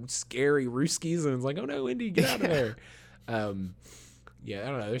just big scary Ruskies, and it's like, oh no, Indy, get out of there. Yeah,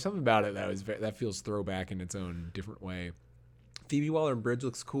 I don't know. There's something about it that feels throwback in its own different way. Phoebe Waller-Bridge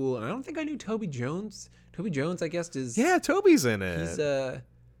looks cool, and I don't think I knew Toby Jones. Toby Jones, I guess, is Toby's in it. he's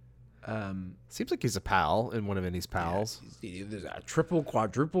Seems like he's a pal in one of Indy's pals. Yeah, there's a triple,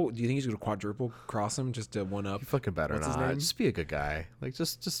 quadruple. Do you think he's gonna quadruple cross him just to one up? You fucking better What's his not. name? Just be a good guy. Like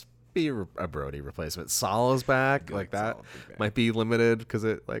just be a Brody replacement. Salah's back. Like that Salah's back. might be limited because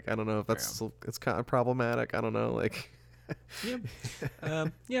it like I don't know if that's it's kind of problematic. I don't know like.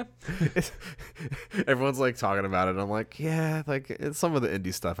 Yeah. Everyone's like talking about it. And I'm like, yeah, like some of the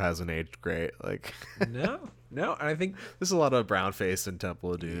indie stuff hasn't aged great. Like, No. And I think there's a lot of brown face in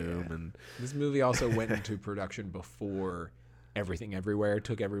Temple of Doom, and this movie also went into production before Everything Everywhere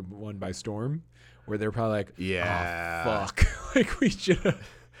took everyone by storm, where they're probably like, yeah, oh, fuck, like we should get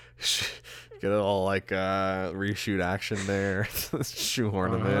it all like reshoot action there,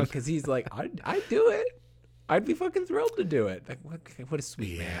 shoehorn him in. because he's like, I'd do it. I'd be fucking thrilled to do it. Like, what a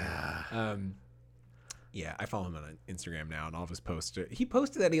sweet man. Yeah, I follow him on Instagram now, and all of his posts. He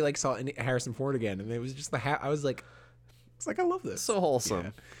posted that he like saw Harrison Ford again, and it was just I was like, it's like I love this. So wholesome.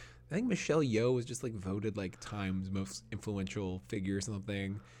 Yeah. I think Michelle Yeoh was just like voted like Time's most influential figure or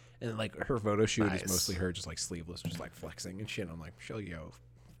something, and like her photo shoot is mostly her just like sleeveless, just like flexing and shit. I'm like, Michelle Yeoh,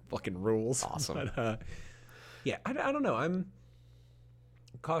 fucking rules. Awesome. But, yeah, I don't know. I'm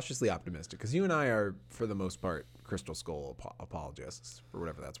cautiously optimistic because you and I are, for the most part, Crystal Skull apologists for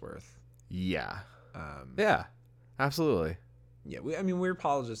whatever that's worth. Yeah. Yeah. Absolutely. Yeah, we're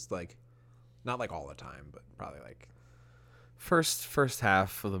apologists, like not like all the time, but probably like first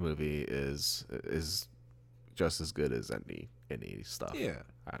half of the movie is just as good as any stuff. Yeah,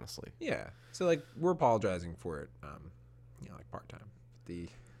 honestly. Yeah, so like we're apologizing for it. Like part time. Yeah,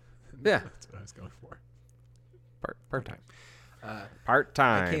 that's what I was going for. Part time. Part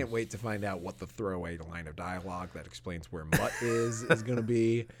time. I can't wait to find out what the throwaway line of dialogue that explains where Mutt is going to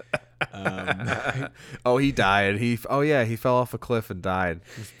be. Oh, he died. He fell off a cliff and died.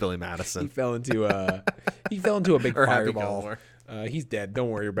 It's Billy Madison. He fell into a big fireball. He's dead.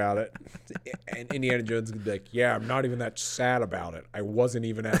 Don't worry about it. And Indiana Jones is gonna be like, yeah, I'm not even that sad about it. I wasn't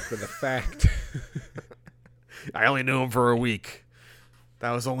even after the fact. I only knew him for a week.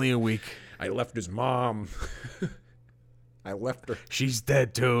 That was only a week. I left his mom. I left her. She's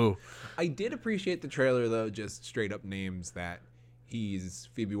dead too. I did appreciate the trailer though, just straight up names that he's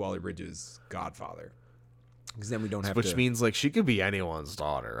Phoebe Waller-Bridge's godfather. Because then we don't have Which means like she could be anyone's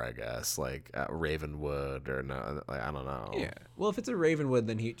daughter, I guess. Like Ravenwood or no, like, I don't know. Yeah. Well, if it's a Ravenwood,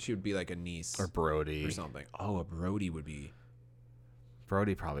 then she would be like a niece or Brody or something. Oh, a Brody would be.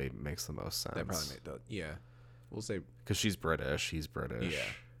 Brody probably makes the most sense. That probably yeah. We'll say because she's British. He's British. Yeah.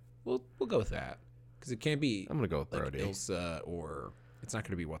 We'll go with that because it can't be. I'm gonna go with like Brody. Ilsa, or it's not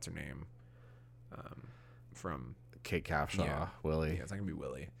gonna be what's her name. From Kate Capshaw, yeah. Willie. Yeah, it's not gonna be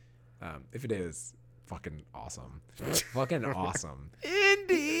Willie. If it is, fucking awesome. Fucking awesome.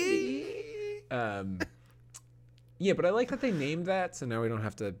 Indy. Yeah, but I like that they named that, so now we don't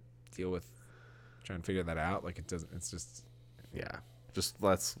have to deal with trying to figure that out. Like it doesn't. It's just just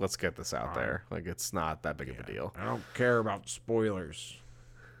let's get this out there. Like it's not that big of a deal. I don't care about spoilers.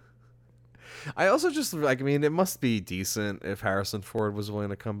 I also just like, I mean, it must be decent if Harrison Ford was willing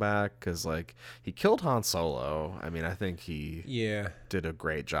to come back because like he killed Han Solo. I mean, I think he did a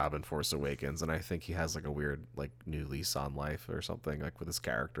great job in Force Awakens, and I think he has like a weird like new lease on life or something like with his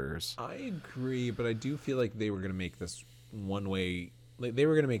characters. I agree, but I do feel like they were gonna make this one way. Like they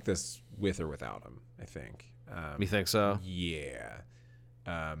were gonna make this with or without him. I think. You think so? Yeah.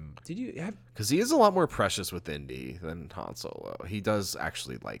 Did you have? Because he is a lot more precious with Indy than Han Solo. He does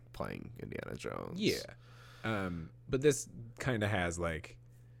actually like playing Indiana Jones. Yeah. But this kind of has like,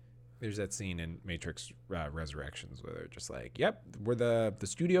 there's that scene in Matrix Resurrections where they're just like, yep, we're the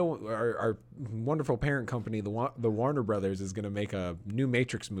studio, our wonderful parent company, the Warner Brothers is gonna make a new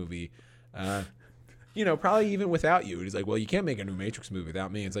Matrix movie. Probably even without you. He's like, well, you can't make a new Matrix movie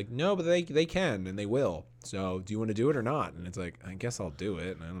without me. It's like, no, but they can and they will. So do you want to do it or not? And it's like, I guess I'll do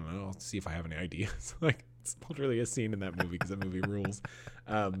it. And I don't know. I'll see if I have any ideas. Like, it's literally a scene in that movie because that movie rules.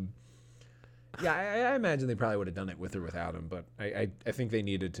 Yeah, I imagine they probably would have done it with or without him. But I think they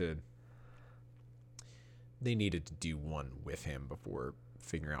needed to do one with him before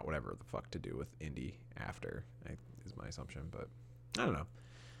figuring out whatever the fuck to do with Indy after. Is my assumption, but I don't know.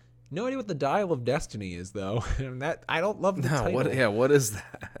 No idea what the Dial of Destiny is, though. And that I don't love the title. What is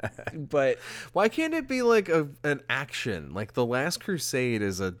that? But why can't it be like an action? Like The Last Crusade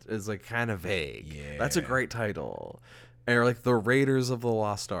is like kind of vague. Yeah. That's a great title. Or like The Raiders of the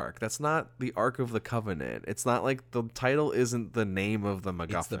Lost Ark. That's not the Ark of the Covenant. It's not like the title isn't the name of the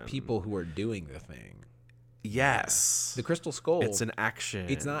MacGuffin. it's the people who are doing the thing. Yes. The Crystal Skull. It's an action.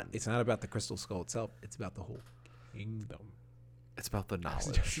 It's not about the Crystal Skull itself. It's about the whole kingdom. It's about the I was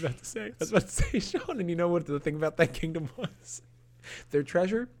knowledge. about to say, Sean, and you know what the thing about that kingdom was? Their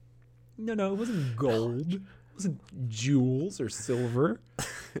treasure? No, it wasn't gold. It wasn't jewels or silver.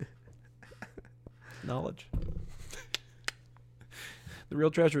 Knowledge. The real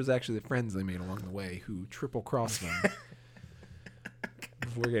treasure is actually the friends they made along the way who triple crossed them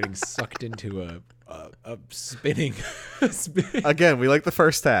before getting sucked into a spinning. Again, we like the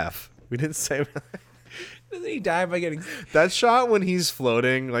first half. We didn't say Doesn't he die by getting? that shot when he's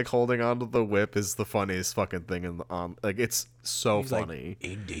floating, like holding onto the whip, is the funniest fucking thing in the like it's so He's funny.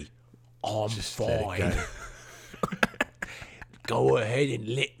 like, Indy, I'm let it fine. Go ahead and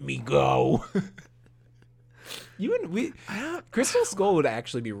let me go. You and we, Crystal Skull would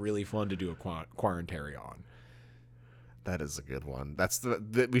actually be really fun to do a Quarantary on. That is a good one. That's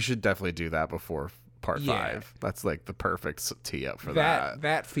we should definitely do that before part 5. That's like the perfect tee up for that.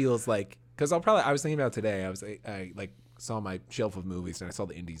 That feels like, because I was thinking about today. I like saw my shelf of movies and I saw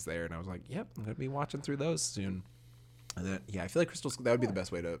the indies there, and I was like, yep, I'm gonna be watching through those soon. And then I feel like that would be the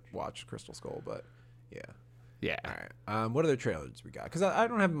best way to watch Crystal Skull. But yeah. All right. What other trailers we got? Because I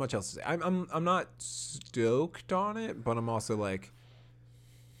don't have much else to say. I'm not stoked on it, but I'm also like,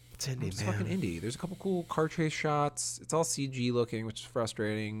 It's indie, it's fucking indie. There's a couple cool car chase shots. It's all CG looking, which is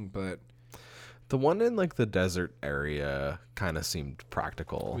frustrating, but The one in like the desert area kind of seemed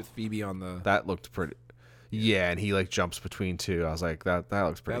practical. with Phoebe on the That looked pretty. Yeah, and he like jumps between two. I was like, that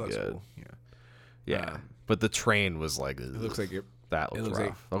looks pretty good. cool. Yeah. Yeah, but the train was like, It looks like it. that looked looks rough.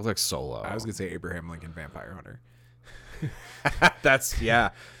 like- That looked like Solo. I was gonna say Abraham Lincoln Vampire Hunter. That's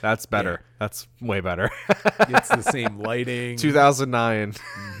better. That's way better. It's the same lighting. 2009.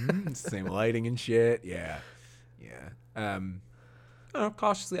 It's the same lighting and shit. Yeah. I don't know,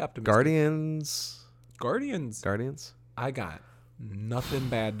 cautiously optimistic. Guardians. I got nothing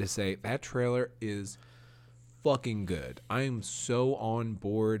bad to say. That trailer is fucking good. I am so on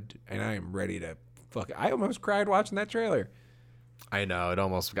board, and I am ready to I almost cried watching that trailer. I know it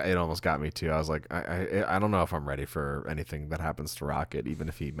almost got me too. I was like, I don't know if I'm ready for anything that happens to Rocket. Even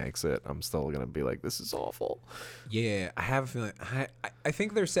if he makes it, I'm still gonna be like, this is awful. Yeah, I have a feeling. I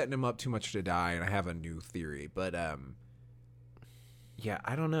think they're setting him up too much to die, and I have a new theory. But yeah,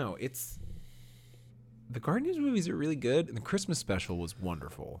 I don't know. It's the Guardians movies are really good, and the Christmas special was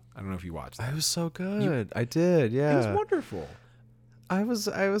wonderful. I don't know if you watched that. It was so good. I did. Yeah, It was wonderful. I was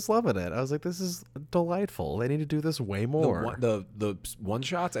loving it. I was like, this is delightful. They need to do this way more. The one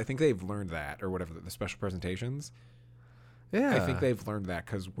shots. I think they've learned that, or whatever, the special presentations. Yeah, I think they've learned that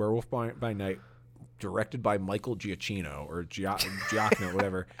because Werewolf by Night, directed by Michael Giacchino or Giacchino,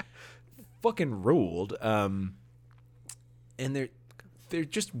 whatever, fucking ruled. And they're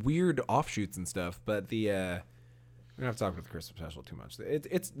just weird offshoots and stuff. But we don't have to talk about the Christmas special too much.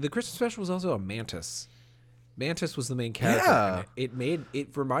 It's the Christmas special was also a Mantis. Mantis was the main character. Yeah. And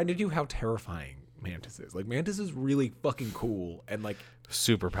it reminded you how terrifying Mantis is. Like, Mantis is really fucking cool and like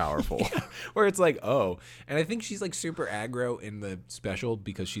super powerful. where it's like, oh, and I think she's like super aggro in the special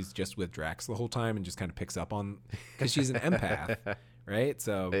because she's just with Drax the whole time and just kind of picks up on, because she's an empath, right?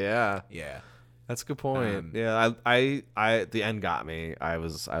 So Yeah, that's a good point. Yeah, I the end got me. I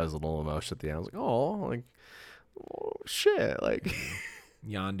was a little emotional at the end. I was like, oh shit, like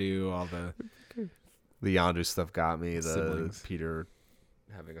Yondu, all the Yondu stuff got me. The siblings. Peter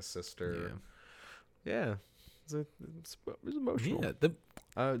having a sister. Yeah. It was emotional.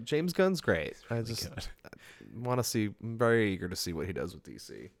 Yeah, James Gunn's great. I really just good. want to see. I'm very eager to see what he does with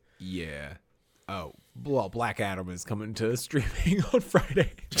DC. Yeah. Oh, well, Black Adam is coming to streaming on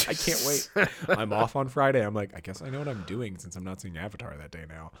Friday. I can't wait. I'm off on Friday. I'm like, I guess I know what I'm doing since I'm not seeing Avatar that day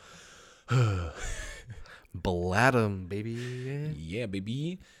now. Bladum, baby. Yeah,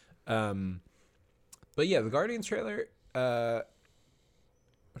 baby. But yeah, the Guardians trailer. I'm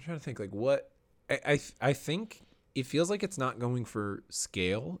trying to think, like, what I think it feels like it's not going for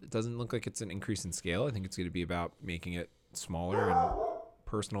scale. It doesn't look like it's an increase in scale. I think it's going to be about making it smaller and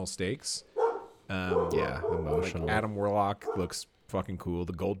personal stakes. Yeah, emotional. Like Adam Warlock looks fucking cool.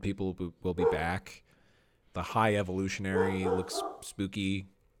 The Gold People will be back. The High Evolutionary looks spooky,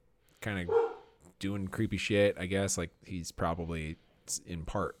 kind of doing creepy shit, I guess. Like, he's probably that's in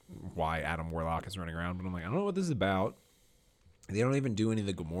part why Adam Warlock is running around. But I'm like, I don't know what this is about. They don't even do any of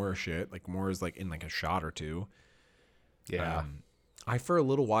the Gamora shit. Like Gamora's like in like a shot or two. Yeah. I for a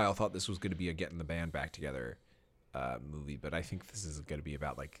little while thought this was going to be a getting the band back together movie, but I think this is going to be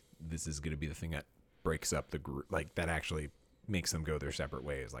about like this is going to be the thing that breaks up the group, like that actually makes them go their separate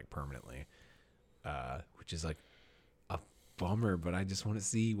ways like permanently, which is like a bummer. But I just want to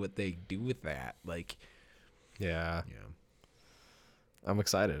see what they do with that. Like, Yeah. yeah, I'm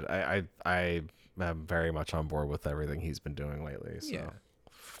excited. I am very much on board with everything he's been doing lately. So yeah.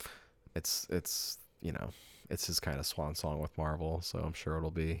 it's you know, it's his kind of swan song with Marvel, so I'm sure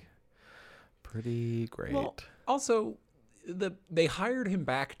it'll be pretty great. Well, also, they hired him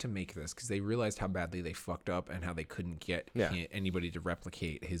back to make this because they realized how badly they fucked up and how they couldn't get anybody to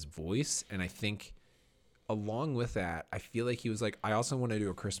replicate his voice. And I think along with that, I feel like he was like, I also want to do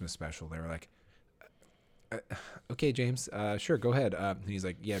a Christmas special. They were like, okay, James, sure, go ahead. And he's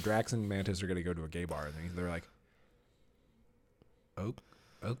like, yeah, Drax and Mantis are going to go to a gay bar. And they're like, oh,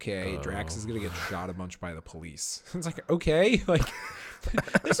 okay, Drax is going to get shot a bunch by the police. It's like, okay, like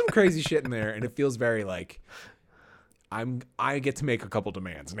there's some crazy shit in there. And it feels very like, I get to make a couple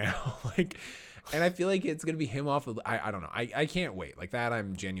demands now. Like, and I feel like it's going to be him off of, I don't know. I can't wait. Like that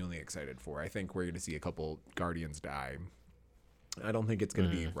I'm genuinely excited for. I think we're going to see a couple Guardians die. I don't think it's going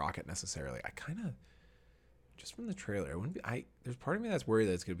to be Rocket necessarily. I kind of, just from the trailer, there's part of me that's worried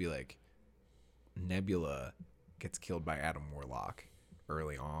that it's going to be like Nebula gets killed by Adam Warlock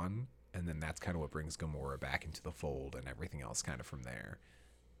early on. And then that's kind of what brings Gamora back into the fold and everything else kind of from there.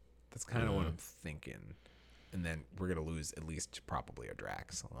 That's kind of what I'm thinking. And then we're going to lose at least probably a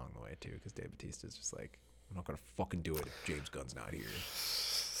Drax along the way, too, because Dave Bautista's just like, I'm not going to fucking do it if James Gunn's not here.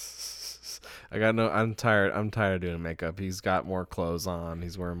 I'm tired of doing makeup. He's got more clothes on.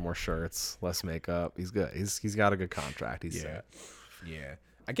 He's wearing more shirts, less makeup. He's good. He's got a good contract. He's Yeah.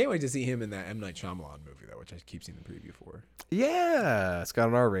 I can't wait to see him in that M. Night Shyamalan movie, though, which I keep seeing the preview for. Yeah. It's got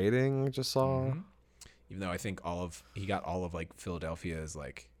an R rating. I just saw. Mm-hmm. Even though I think he got all of like Philadelphia's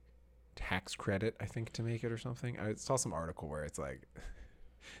like tax credit, I think, to make it or something. I saw some article where it's like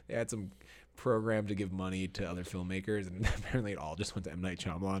they had some program to give money to other filmmakers, and apparently it all just went to M. Night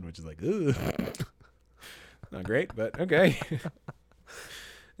Shyamalan, which is like, ugh. Not great, but okay.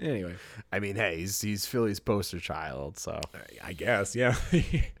 Anyway, I mean, hey, he's Philly's poster child, so I guess, yeah.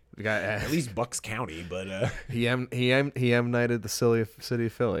 We got at least Bucks County, but he M Nighted the city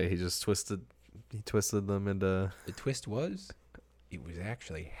of Philly. He just twisted them into. The twist was, it was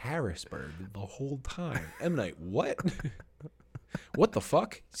actually Harrisburg the whole time. M. Night, what? What the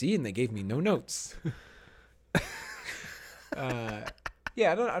fuck? See, and they gave me no notes. Yeah,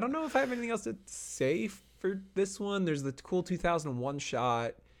 I don't know if I have anything else to say for this one. There's the cool 2001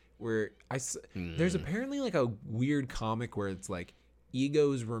 shot where there's apparently like a weird comic where it's like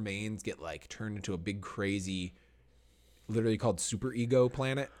Ego's remains get like turned into a big crazy, literally called Super Ego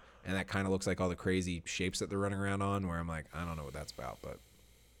Planet, and that kind of looks like all the crazy shapes that they're running around on. Where I'm like, I don't know what that's about, but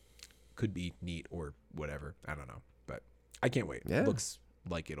could be neat or whatever. I don't know, but I can't wait. Yeah. It looks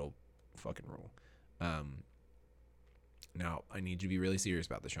like it'll fucking rule. Now I need you to be really serious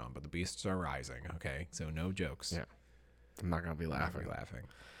about this, Sean. But the beasts are rising. Okay, so no jokes. Yeah, I'm not gonna be laughing.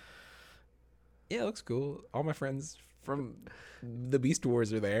 Yeah, it looks cool. All my friends from the Beast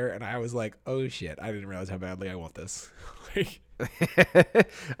Wars are there, and I was like, oh shit, I didn't realize how badly I want this. Like,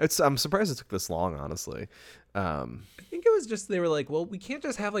 I'm surprised it took this long, honestly. I think it was just they were like, well, we can't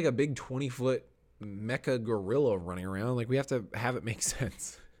just have like a big 20-foot mecha gorilla running around. Like, we have to have it make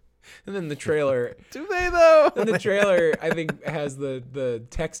sense. And then the trailer, Do they though? and the trailer, I think, has the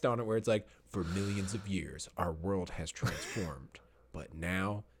text on it where it's like, for millions of years, our world has transformed, but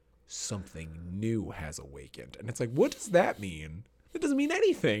now something new has awakened. And it's like, what does that mean? It doesn't mean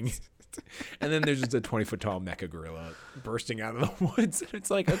anything. And then there's just a 20-foot tall mecha gorilla bursting out of the woods. And it's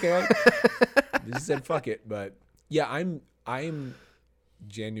like, okay, I just said fuck it. But yeah, I'm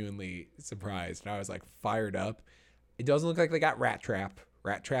genuinely surprised. And I was like fired up. It doesn't look like they got Rat Trap.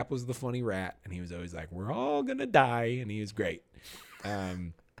 Rat Trap was the funny rat, and he was always like, we're all gonna die, and he was great.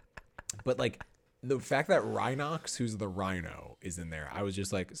 But like the fact that Rhinox, who's the rhino, is in there, I was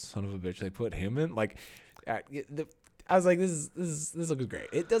just like, son of a bitch, they put him in. Like, I was like, this looks great.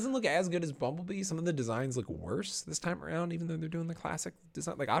 It doesn't look as good as Bumblebee. Some of the designs look worse this time around, even though they're doing the classic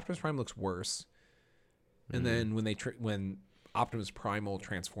design. Like Optimus Prime looks worse, and then when Optimus Primal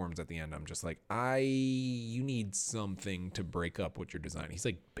transforms at the end, I'm just like, you need something to break up what you're designing. He's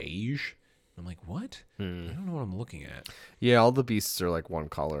like beige. I'm like, what? I don't know what I'm looking at. Yeah, all the beasts are like one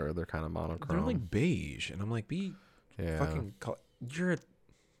color. They're kind of monochrome. They're like beige, and I'm like, fucking color. You're a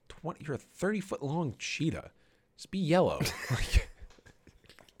 30-foot long cheetah. Just be yellow. Like,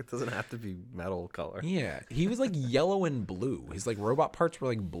 It doesn't have to be metal color. Yeah, he was like yellow and blue. His like robot parts were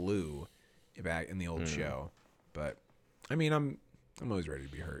like blue back in the old show. But I mean, I'm always ready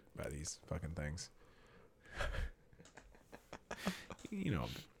to be hurt by these fucking things. You know.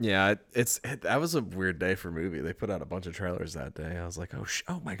 Yeah, that was a weird day for movie. They put out a bunch of trailers that day. I was like,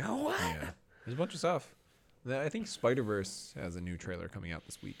 oh my god, what? Yeah, there's a bunch of stuff. I think Spider-Verse has a new trailer coming out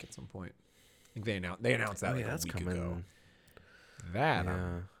this week at some point. I think they announced that like a week ago. That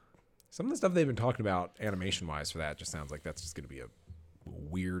some of the stuff they've been talking about animation wise for that just sounds like that's just going to be a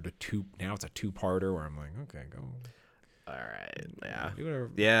weird now it's a two-parter where I'm like, okay, go. All right, yeah, Do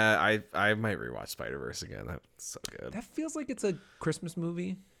whatever. yeah. I might rewatch Spider-Verse again. That's so good. That feels like it's a Christmas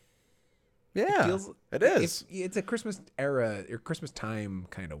movie. Yeah, it is. It's a Christmas era or Christmas time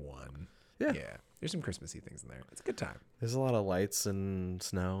kind of one. Yeah. There's some Christmassy things in there. It's a good time. There's a lot of lights and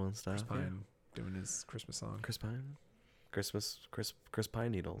snow and stuff. Chris Pine doing his Christmas song. Chris Pine, Chris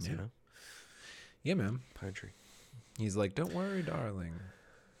Pine Needles. Yeah. You know, Yeah, man. pine tree. He's like, "Don't worry, darling."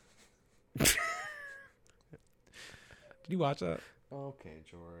 Did you watch that? Okay,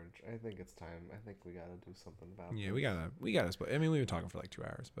 George. I think it's time. I think we gotta do something about it. Yeah, we gotta. I mean, we've been talking for like 2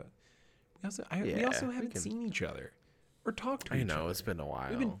 hours, but we also haven't seen each other or talked to each other. I know it's been a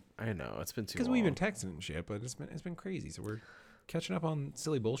while. I know it's been too long. Because we've been texting and shit, but it's been crazy. So we're catching up on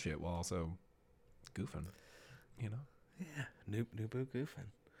silly bullshit while also goofing. You know? Yeah, new boo goofing.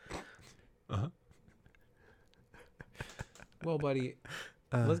 Well, buddy,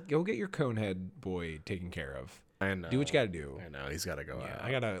 let's go get your Conehead boy taken care of. I know. Do what you gotta do. I know he's gotta go Yeah, out. I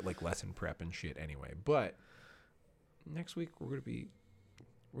gotta like lesson prep and shit anyway. But next week we're gonna be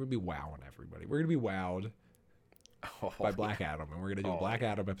wowing everybody. We're gonna be wowed by Black Adam, and we're gonna do a Black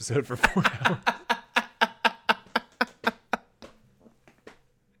Adam episode for 4 hours.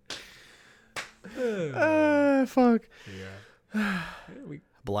 Fuck. Yeah.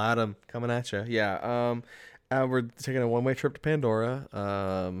 Bladum coming at you. Yeah. We're taking a one-way trip to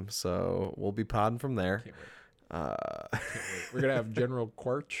Pandora. So we'll be podding from there. Can't wait. We're gonna have General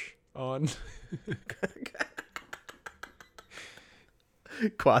Quarch on.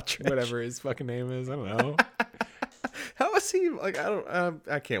 Quattro. Whatever his fucking name is. I don't know. How is he? Like,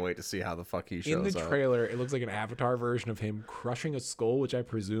 I can't wait to see how the fuck he shows In the up. trailer, it looks like an Avatar version of him crushing a skull, which I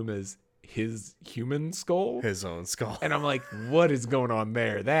presume is his human skull. His own skull. And I'm like, what is going on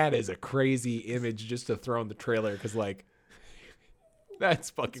there? That is a crazy image just to throw in the trailer because, like, that's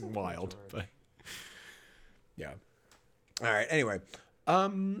fucking wild. But yeah. All right. Anyway,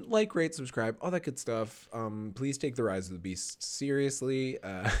 like, rate, subscribe, all that good stuff. Please take the Rise of the Beast seriously.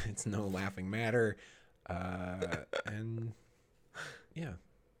 It's no laughing matter. And yeah.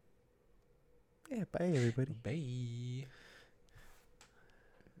 Yeah. Bye, everybody. Bye.